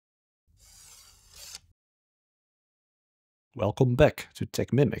Welcome back to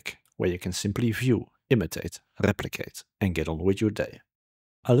TECHMIMIC, where you can simply view, imitate, replicate, and get on with your day.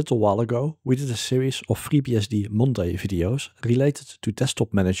 A little while ago, we did a series of FreeBSD Monday videos related to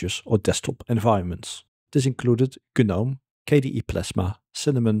desktop managers or desktop environments. This included GNOME, KDE Plasma,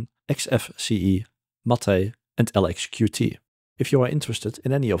 Cinnamon, XFCE, Mate, and LXQT. If you are interested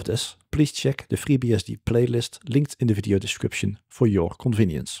in any of this, please check the FreeBSD playlist linked in the video description for your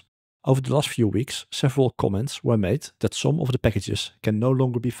convenience. Over the last few weeks, several comments were made that some of the packages can no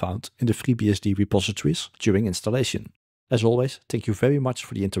longer be found in the FreeBSD repositories during installation. As always, thank you very much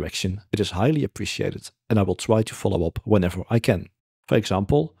for the interaction, it is highly appreciated, and I will try to follow up whenever I can. For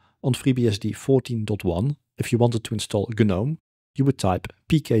example, on FreeBSD 14.1, if you wanted to install GNOME, you would type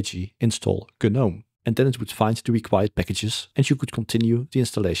pkg install GNOME, and then it would find the required packages and you could continue the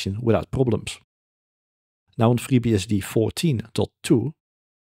installation without problems. Now on FreeBSD 14.2,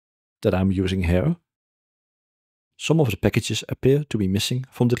 that I'm using here, some of the packages appear to be missing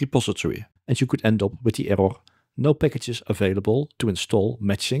from the repository, and you could end up with the error "no packages available to install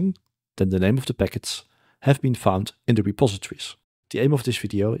matching," then the name of the packets, have been found in the repositories. The aim of this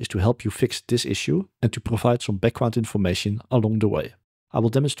video is to help you fix this issue and to provide some background information along the way. I will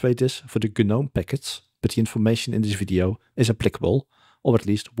demonstrate this for the GNOME packets, but the information in this video is applicable, or at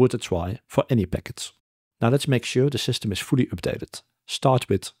least worth a try, for any packets. Now let's make sure the system is fully updated. Start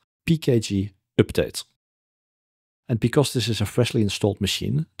with pkg update. And because this is a freshly installed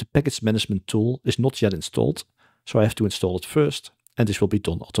machine, the package management tool is not yet installed, so I have to install it first, and this will be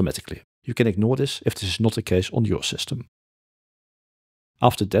done automatically. You can ignore this if this is not the case on your system.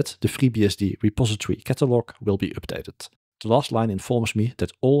 After that, the FreeBSD repository catalog will be updated. The last line informs me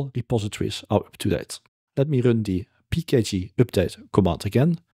that all repositories are up to date. Let me run the pkg update command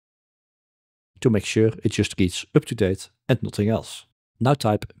again to make sure it just reads up to date and nothing else. Now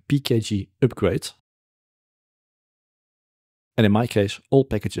type pkg upgrade, and in my case all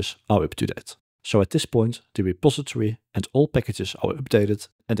packages are up to date. So at this point the repository and all packages are updated,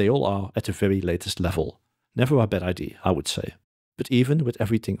 and they all are at the very latest level. Never a bad idea, I would say. But even with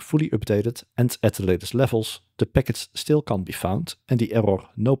everything fully updated and at the latest levels, the packets still can't be found, and the error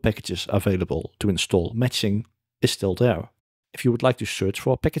 "no packages available to install matching" is still there. If you would like to search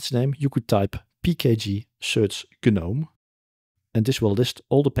for a package name, you could type pkg search GNOME, and this will list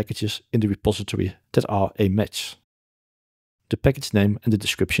all the packages in the repository that are a match. The package name and the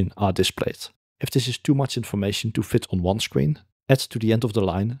description are displayed. If this is too much information to fit on one screen, add to the end of the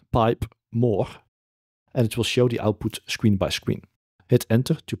line pipe more, and it will show the output screen by screen. Hit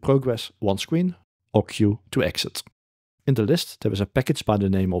enter to progress one screen, or Q to exit. In the list there is a package by the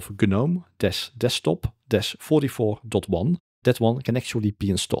name of GNOME-desktop-44.1. That one can actually be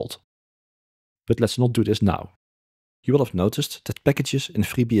installed. But let's not do this now. You will have noticed that packages in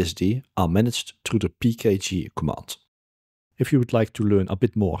FreeBSD are managed through the pkg command. If you would like to learn a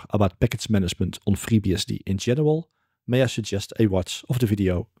bit more about package management on FreeBSD in general, may I suggest a watch of the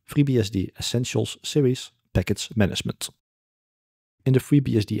video FreeBSD Essentials series Package Management. In the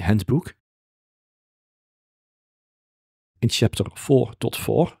FreeBSD Handbook, in chapter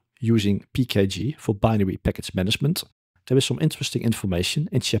 4.4, using pkg for binary package management, there is some interesting information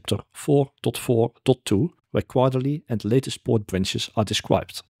in chapter 4.4.2, where quarterly and latest port branches are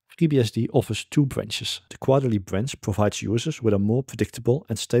described. FreeBSD offers two branches. The quarterly branch provides users with a more predictable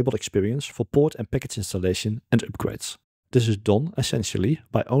and stable experience for port and package installation and upgrades. This is done essentially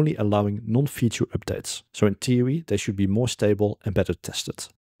by only allowing non-feature updates, so in theory they should be more stable and better tested.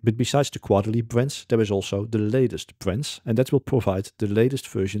 But besides the quarterly branch, there is also the latest branch, and that will provide the latest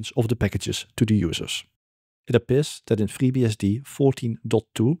versions of the packages to the users. It appears that in FreeBSD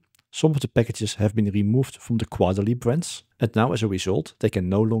 14.2, some of the packages have been removed from the quarterly branch, and now as a result they can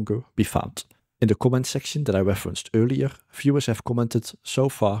no longer be found. In the comment section that I referenced earlier, viewers have commented so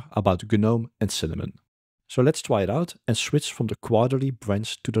far about GNOME and Cinnamon. So let's try it out and switch from the quarterly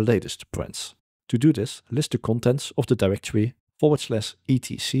branch to the latest branch. To do this, list the contents of the directory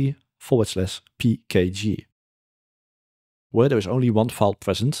 /etc/pkg. Where there is only one file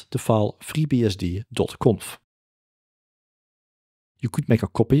present, the file freebsd.conf. You could make a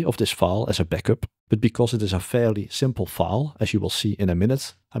copy of this file as a backup, but because it is a fairly simple file, as you will see in a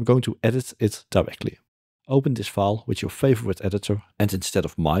minute, I'm going to edit it directly. Open this file with your favorite editor, and instead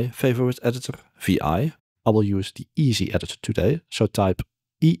of my favorite editor, VI, I will use the easy editor today, so type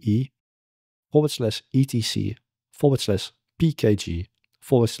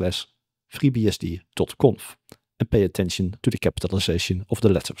ee/etc/pkg/freebsd.conf and pay attention to the capitalization of the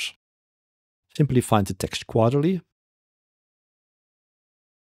letters. Simply find the text quarterly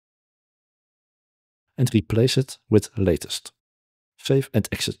and replace it with latest. Save and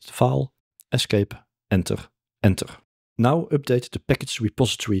exit the file, escape, enter, enter. Now update the package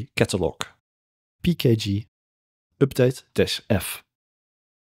repository catalog. pkg update -f.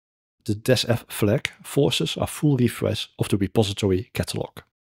 The -f flag forces a full refresh of the repository catalog.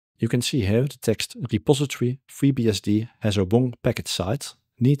 You can see here the text repository FreeBSD has a wrong package site,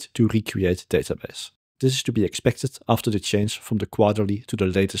 need to recreate database. This is to be expected after the change from the quarterly to the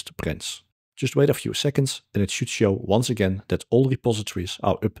latest branch. Just wait a few seconds and it should show once again that all repositories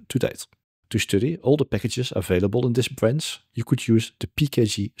are up to date. To study all the packages available in this branch, you could use the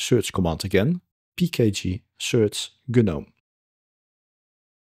pkg search command again, pkg search GNOME.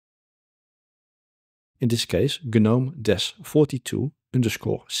 In this case,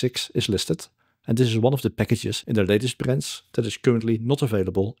 GNOME-42_6 is listed, and this is one of the packages in the latest branch that is currently not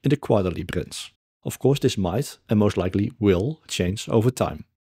available in the quarterly branch. Of course, this might, and most likely will, change over time.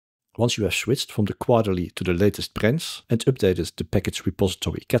 Once you have switched from the quarterly to the latest branch and updated the package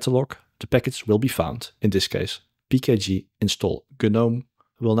repository catalog, the package will be found. In this case, pkg install GNOME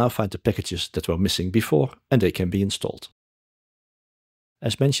will now find the packages that were missing before and they can be installed.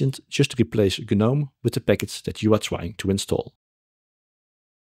 As mentioned, just replace GNOME with the package that you are trying to install.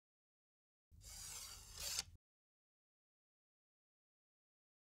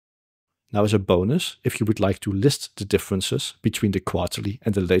 Now as a bonus, if you would like to list the differences between the quarterly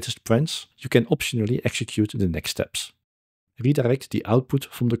and the latest branch, you can optionally execute the next steps. Redirect the output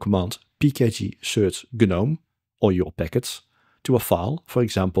from the command pkg search GNOME, or your package, to a file, for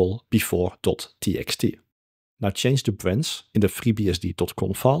example before.txt. Now change the branch in the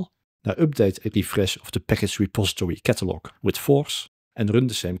freebsd.conf file. Now update a refresh of the package repository catalog with force and run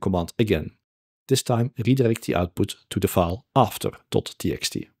the same command again. This time redirect the output to the file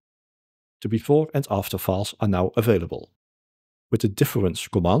after.txt. The before and after files are now available. With the difference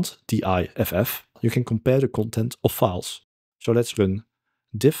command, diff, you can compare the content of files. So let's run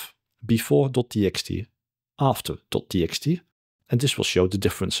diff before.txt after.txt, and this will show the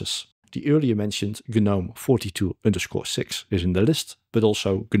differences. The earlier mentioned GNOME 42_6 is in the list, but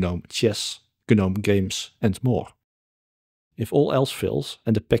also GNOME Chess, GNOME Games and more. If all else fails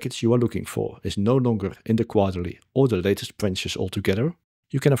and the package you are looking for is no longer in the quarterly or the latest branches altogether,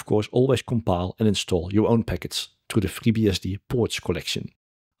 you can of course always compile and install your own package through the FreeBSD Ports collection.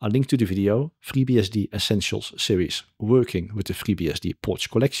 A link to the video, FreeBSD Essentials series working with the FreeBSD Ports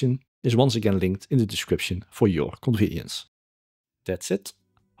collection, is once again linked in the description for your convenience. That's it.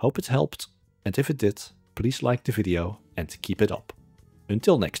 Hope it helped, and if it did, please like the video and keep it up.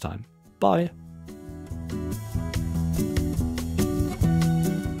 Until next time, bye!